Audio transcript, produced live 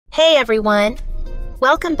Hey everyone!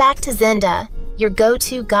 Welcome back to ZENDA, your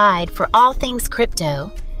go-to guide for all things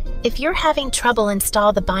crypto. If you're having trouble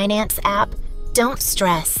install the Binance app, don't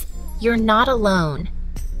stress. You're not alone.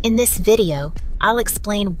 In this video, I'll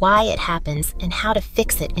explain why it happens and how to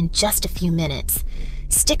fix it in just a few minutes.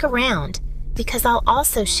 Stick around, because I'll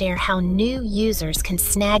also share how new users can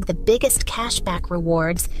snag the biggest cashback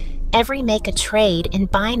rewards every make a trade in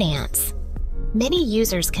Binance. Many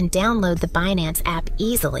users can download the Binance app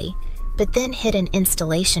easily, but then hit an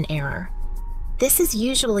installation error. This is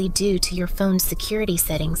usually due to your phone's security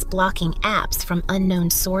settings blocking apps from unknown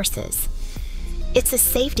sources. It's a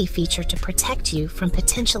safety feature to protect you from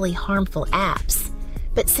potentially harmful apps,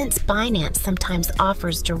 but since Binance sometimes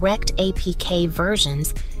offers direct APK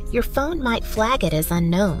versions, your phone might flag it as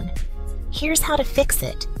unknown. Here's how to fix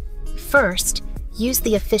it. First, use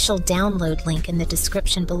the official download link in the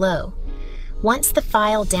description below. Once the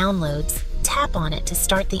file downloads, tap on it to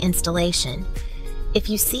start the installation. If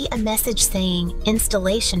you see a message saying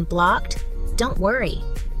installation blocked, don't worry.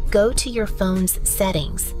 Go to your phone's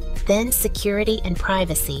settings, then security and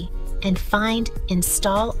privacy, and find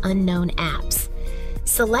install unknown apps.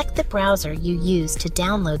 Select the browser you use to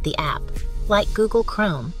download the app, like Google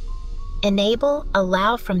Chrome. Enable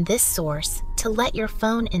Allow from this source to let your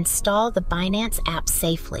phone install the Binance app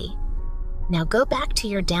safely. Now go back to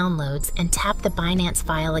your downloads and tap the Binance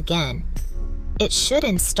file again. It should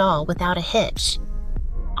install without a hitch.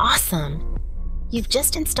 Awesome! You've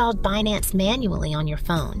just installed Binance manually on your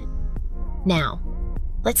phone. Now,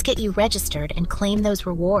 let's get you registered and claim those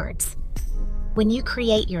rewards. When you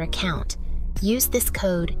create your account, use this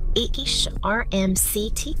code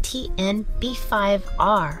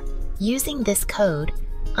RMCTTNB5R. Using this code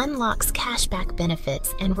unlocks cashback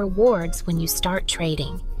benefits and rewards when you start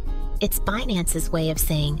trading. It's Binance's way of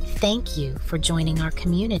saying thank you for joining our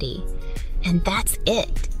community. And that's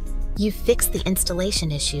it. You've fixed the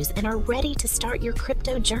installation issues and are ready to start your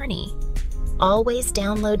crypto journey. Always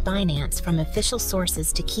download Binance from official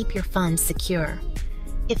sources to keep your funds secure.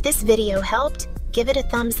 If this video helped, give it a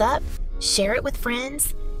thumbs up, share it with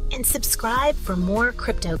friends, and subscribe for more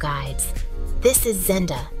crypto guides. This is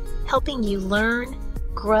ZENDA, helping you learn,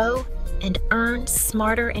 grow, and earn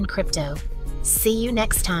smarter in crypto. See you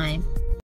next time.